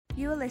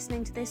You are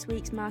listening to this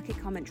week's market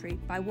commentary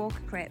by Walker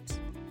Cripps,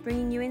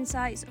 bringing you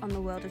insights on the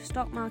world of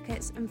stock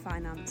markets and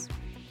finance.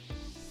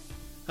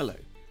 Hello,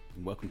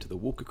 and welcome to the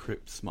Walker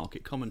Cripps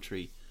market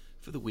commentary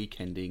for the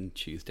week ending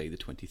Tuesday the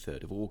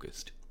 23rd of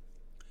August.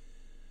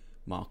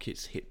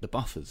 Markets hit the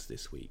buffers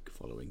this week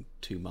following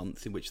 2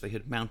 months in which they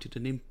had mounted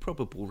an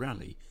improbable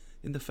rally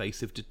in the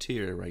face of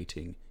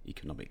deteriorating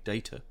economic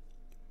data.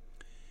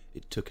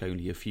 It took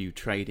only a few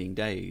trading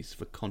days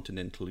for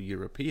continental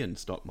European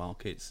stock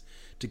markets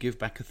to give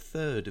back a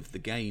third of the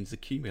gains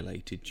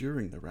accumulated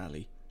during the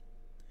rally.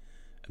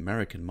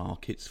 American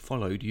markets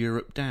followed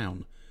Europe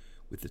down,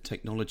 with the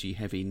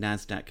technology-heavy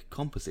Nasdaq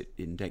Composite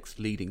Index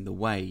leading the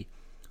way,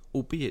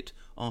 albeit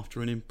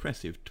after an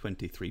impressive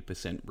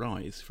 23%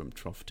 rise from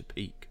trough to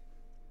peak.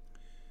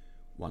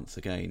 Once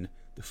again,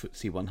 the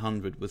FTSE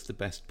 100 was the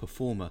best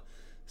performer,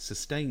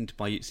 sustained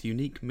by its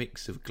unique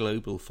mix of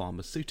global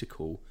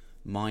pharmaceutical,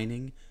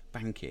 mining,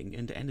 banking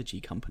and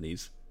energy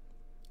companies.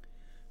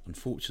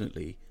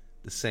 Unfortunately,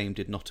 the same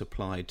did not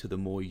apply to the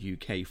more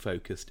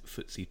UK-focused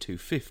FTSE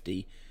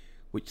 250,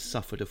 which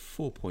suffered a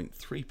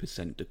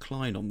 4.3%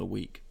 decline on the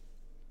week.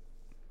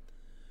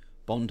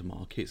 Bond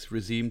markets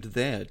resumed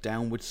their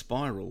downward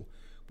spiral,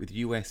 with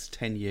US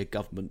 10-year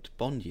government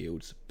bond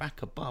yields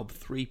back above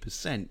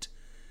 3%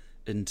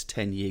 and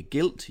 10-year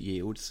gilt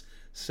yields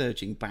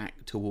surging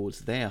back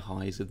towards their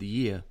highs of the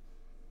year.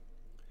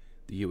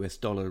 The US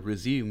dollar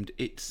resumed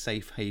its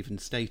safe haven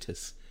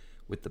status,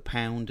 with the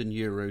pound and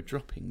euro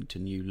dropping to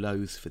new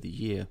lows for the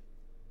year.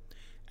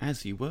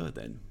 As you were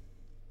then.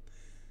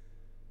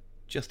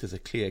 Just as a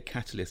clear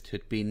catalyst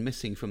had been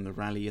missing from the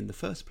rally in the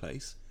first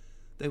place,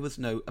 there was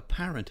no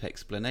apparent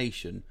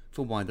explanation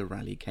for why the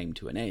rally came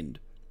to an end.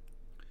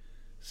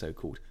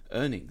 So-called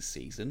earnings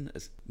season,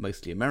 as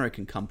mostly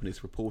American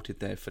companies reported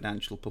their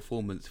financial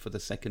performance for the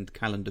second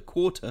calendar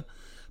quarter,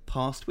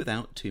 passed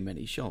without too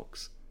many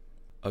shocks.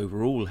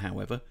 Overall,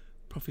 however,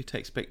 profit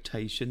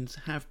expectations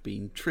have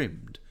been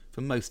trimmed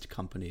for most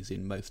companies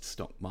in most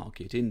stock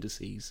market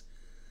indices,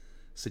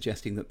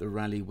 suggesting that the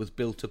rally was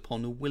built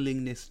upon a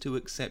willingness to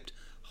accept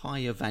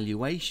higher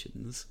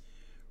valuations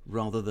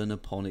rather than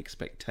upon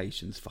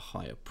expectations for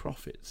higher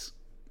profits.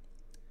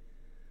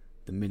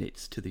 The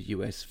minutes to the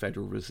US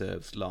Federal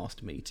Reserve's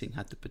last meeting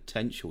had the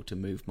potential to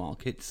move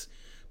markets,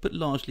 but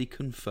largely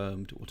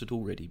confirmed what had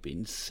already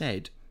been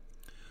said.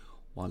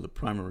 While the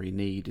primary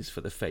need is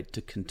for the Fed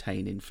to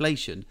contain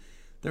inflation,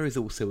 there is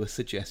also a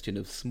suggestion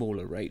of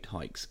smaller rate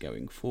hikes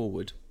going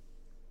forward.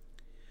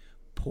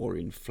 Poor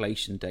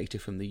inflation data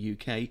from the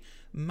UK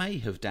may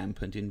have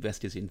dampened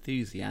investors'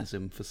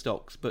 enthusiasm for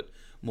stocks, but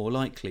more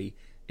likely,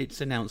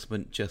 its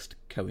announcement just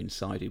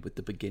coincided with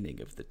the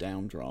beginning of the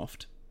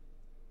downdraft.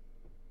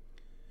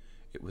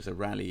 It was a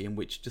rally in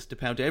which just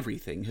about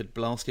everything had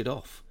blasted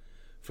off,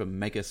 from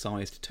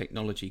mega-sized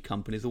technology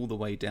companies all the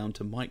way down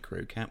to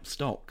micro-cap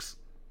stocks.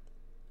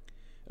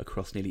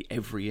 Across nearly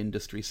every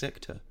industry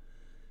sector,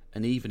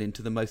 and even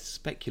into the most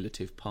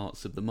speculative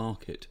parts of the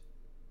market.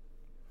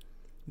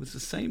 It was the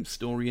same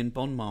story in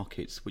bond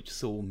markets, which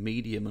saw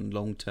medium and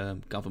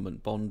long-term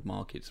government bond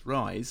markets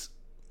rise,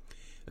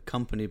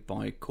 accompanied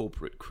by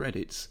corporate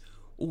credits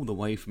all the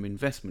way from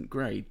investment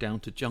grade down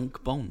to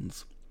junk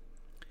bonds.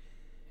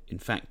 In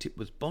fact, it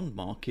was bond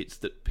markets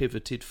that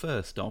pivoted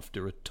first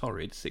after a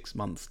torrid 6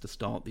 months to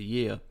start the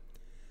year,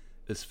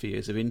 as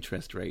fears of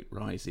interest rate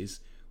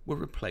rises were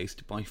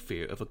replaced by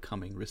fear of a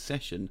coming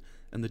recession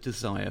and the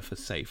desire for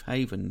safe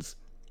havens.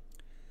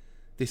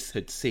 This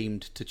had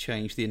seemed to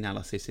change the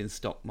analysis in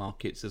stock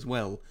markets as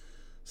well,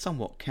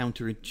 somewhat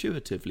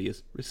counterintuitively,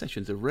 as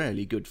recessions are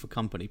rarely good for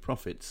company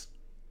profits.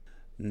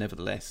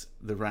 Nevertheless,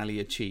 the rally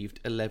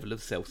achieved a level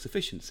of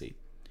self-sufficiency,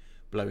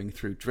 blowing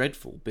through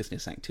dreadful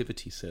business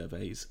activity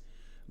surveys,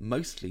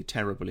 mostly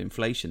terrible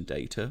inflation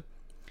data,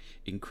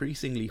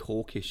 increasingly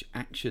hawkish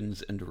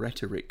actions and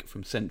rhetoric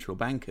from central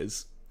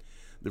bankers,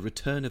 the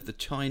return of the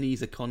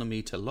Chinese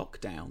economy to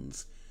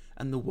lockdowns,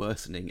 and the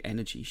worsening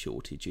energy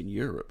shortage in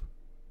Europe.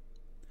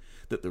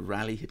 That the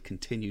rally had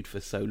continued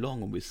for so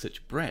long and with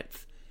such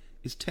breadth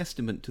is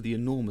testament to the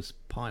enormous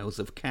piles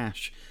of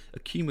cash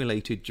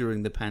accumulated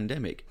during the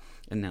pandemic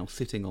and now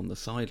sitting on the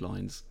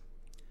sidelines.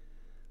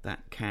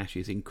 That cash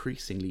is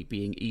increasingly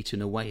being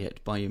eaten away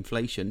at by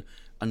inflation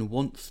and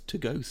wants to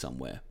go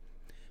somewhere,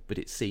 but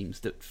it seems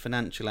that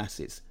financial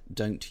assets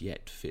don't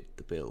yet fit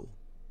the bill.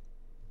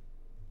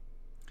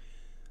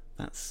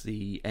 That's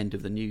the end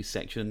of the news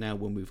section. Now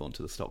we'll move on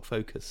to the stock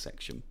focus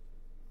section.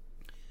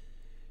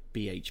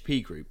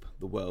 BHP Group,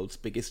 the world's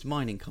biggest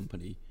mining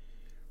company,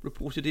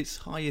 reported its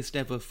highest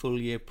ever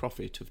full-year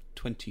profit of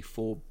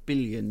 $24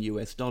 billion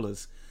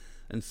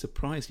and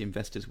surprised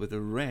investors with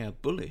a rare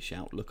bullish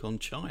outlook on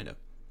China,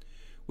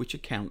 which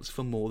accounts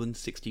for more than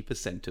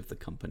 60% of the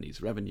company's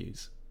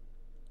revenues.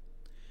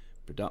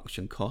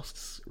 Production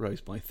costs rose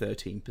by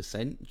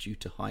 13% due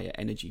to higher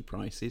energy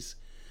prices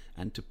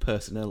and to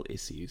personnel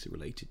issues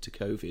related to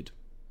COVID.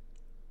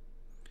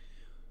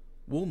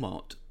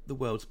 Walmart, the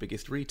world's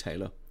biggest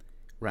retailer,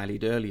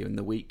 rallied earlier in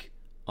the week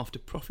after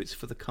profits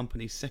for the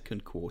company's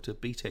second quarter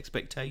beat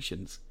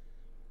expectations.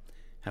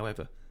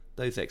 However,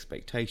 those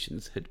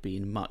expectations had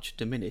been much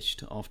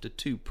diminished after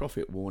two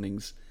profit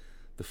warnings,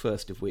 the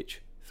first of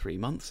which, 3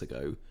 months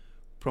ago,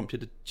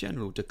 prompted a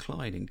general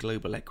decline in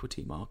global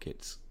equity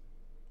markets.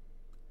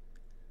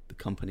 The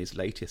company's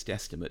latest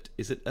estimate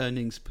is that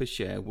earnings per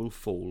share will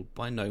fall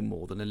by no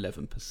more than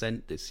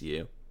 11% this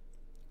year.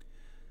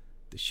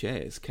 The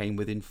shares came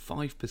within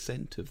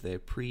 5% of their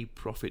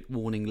pre-profit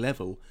warning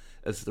level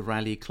as the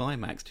rally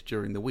climaxed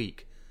during the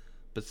week,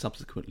 but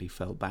subsequently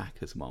fell back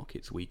as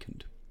markets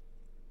weakened.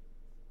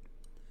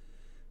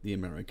 The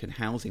American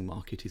housing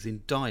market is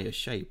in dire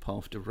shape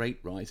after rate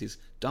rises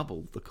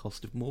doubled the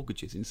cost of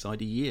mortgages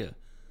inside a year,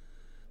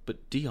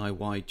 but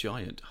DIY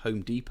giant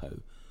Home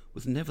Depot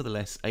was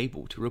nevertheless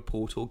able to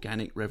report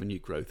organic revenue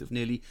growth of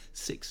nearly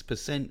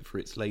 6% for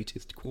its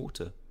latest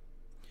quarter.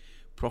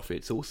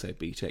 Profits also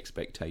beat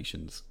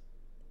expectations.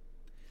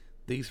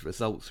 These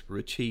results were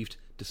achieved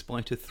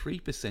despite a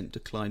 3%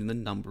 decline in the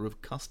number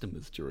of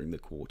customers during the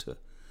quarter,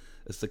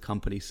 as the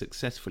company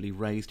successfully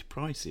raised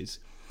prices,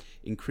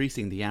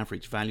 increasing the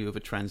average value of a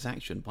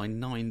transaction by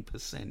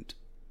 9%.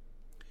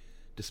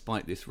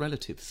 Despite this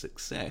relative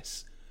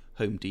success,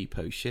 Home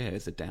Depot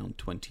shares are down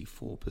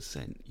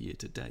 24% year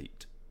to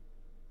date.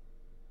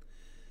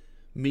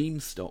 Meme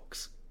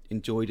stocks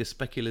enjoyed a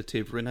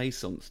speculative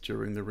renaissance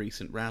during the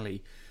recent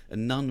rally,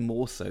 and none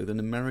more so than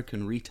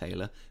American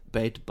retailer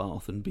Bed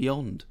Bath &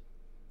 Beyond.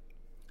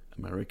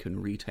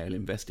 American retail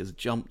investors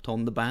jumped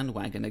on the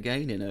bandwagon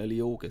again in early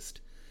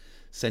August,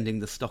 sending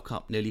the stock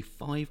up nearly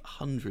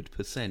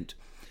 500%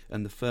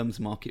 and the firm's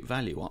market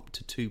value up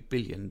to $2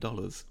 billion.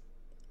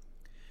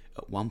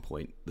 At one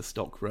point, the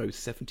stock rose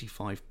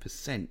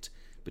 75%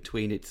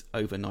 between its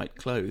overnight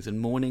close and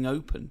morning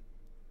open.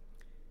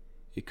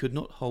 It could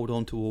not hold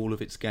on to all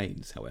of its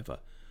gains, however,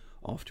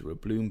 after a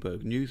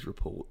Bloomberg News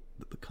report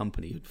that the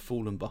company had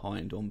fallen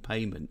behind on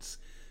payments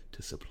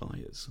to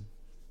suppliers.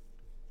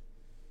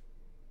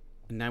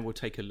 And now we'll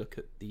take a look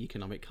at the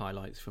economic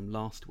highlights from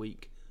last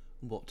week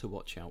and what to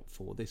watch out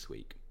for this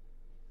week.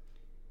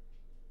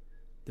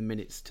 The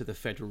minutes to the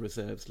Federal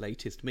Reserve's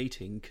latest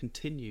meeting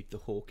continued the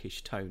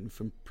hawkish tone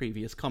from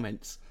previous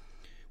comments,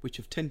 which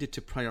have tended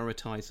to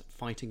prioritise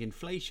fighting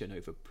inflation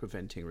over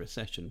preventing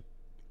recession.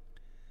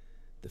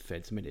 The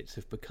Fed's minutes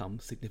have become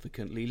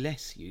significantly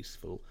less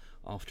useful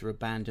after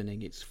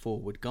abandoning its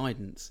forward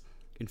guidance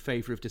in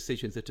favour of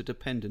decisions that are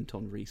dependent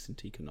on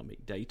recent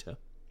economic data.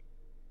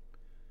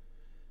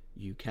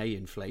 UK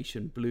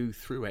inflation blew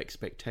through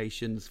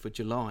expectations for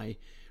July,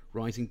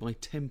 rising by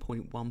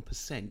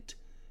 10.1%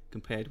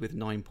 compared with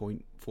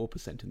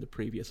 9.4% in the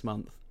previous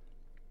month.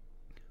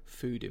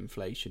 Food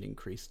inflation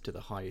increased to the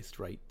highest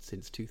rate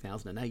since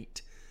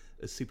 2008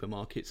 as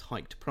supermarkets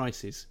hiked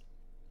prices,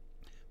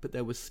 but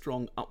there was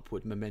strong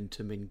upward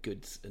momentum in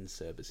goods and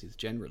services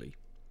generally.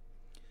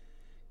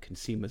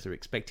 Consumers are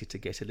expected to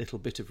get a little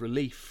bit of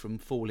relief from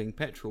falling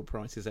petrol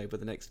prices over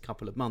the next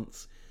couple of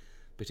months,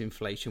 but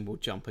inflation will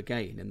jump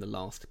again in the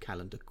last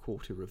calendar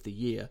quarter of the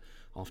year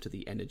after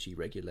the energy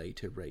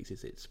regulator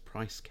raises its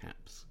price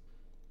caps.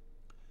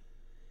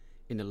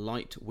 In a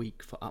light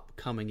week for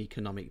upcoming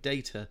economic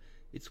data,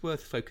 it's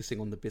worth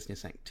focusing on the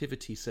business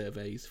activity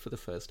surveys for the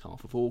first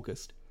half of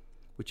August,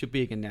 which are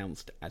being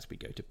announced as we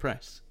go to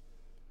press.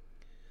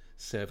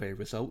 Survey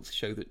results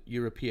show that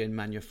European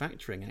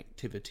manufacturing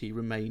activity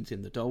remains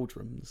in the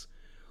doldrums,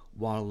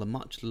 while the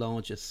much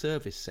larger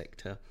service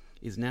sector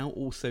is now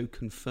also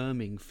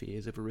confirming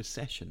fears of a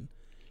recession,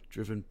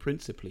 driven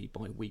principally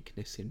by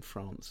weakness in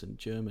France and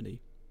Germany.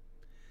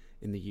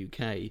 In the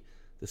UK,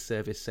 the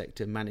service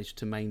sector managed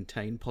to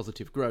maintain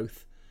positive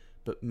growth,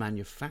 but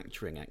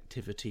manufacturing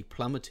activity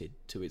plummeted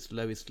to its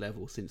lowest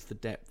level since the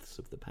depths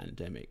of the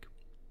pandemic.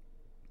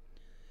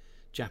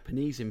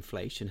 Japanese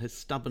inflation has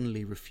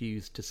stubbornly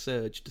refused to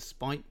surge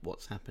despite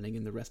what's happening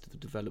in the rest of the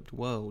developed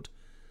world,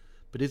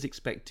 but is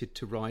expected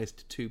to rise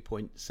to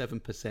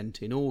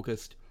 2.7% in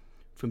August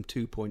from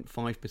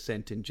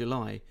 2.5% in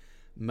July,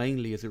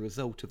 mainly as a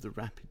result of the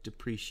rapid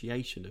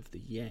depreciation of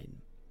the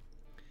yen.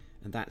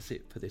 And that's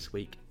it for this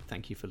week.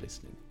 Thank you for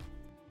listening.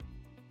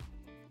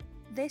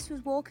 This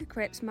was Walker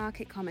Cripps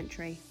Market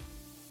Commentary.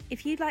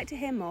 If you'd like to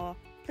hear more,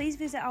 please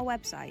visit our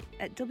website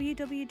at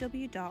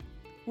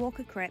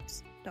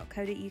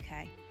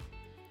www.walkercripps.co.uk.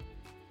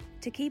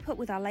 To keep up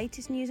with our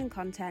latest news and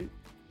content,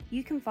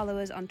 you can follow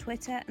us on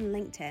Twitter and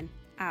LinkedIn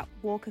at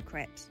Walker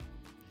Cripps.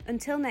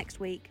 Until next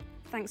week,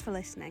 thanks for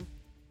listening.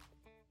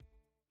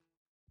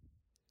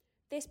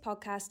 This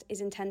podcast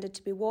is intended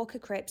to be Walker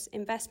Cripps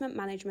Investment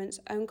Management's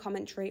own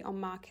commentary on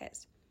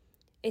markets.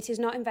 It is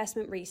not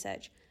investment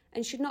research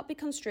and should not be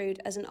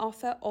construed as an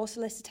offer or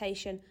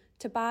solicitation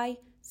to buy,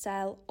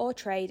 sell, or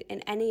trade in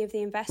any of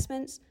the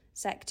investments,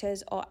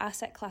 sectors, or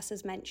asset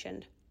classes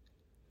mentioned.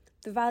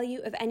 The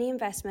value of any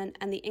investment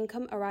and the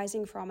income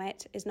arising from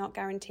it is not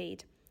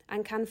guaranteed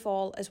and can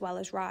fall as well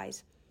as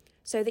rise,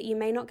 so that you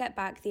may not get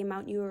back the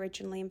amount you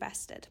originally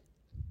invested.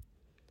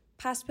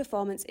 Past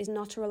performance is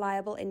not a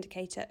reliable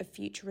indicator of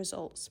future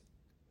results.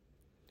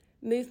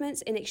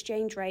 Movements in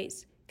exchange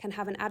rates can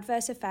have an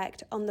adverse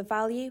effect on the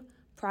value,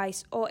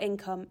 price, or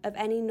income of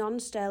any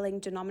non-sterling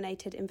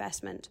denominated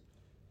investment.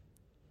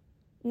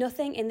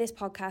 Nothing in this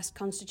podcast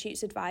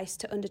constitutes advice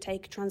to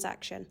undertake a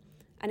transaction,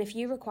 and if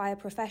you require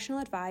professional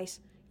advice,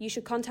 you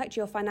should contact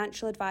your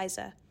financial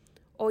advisor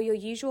or your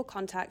usual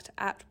contact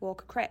at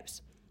Walker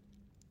Cripps.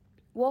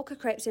 Walker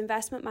Cripps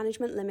Investment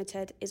Management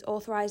Limited is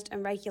authorised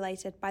and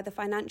regulated by the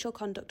Financial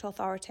Conduct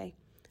Authority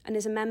and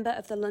is a member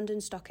of the London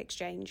Stock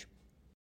Exchange.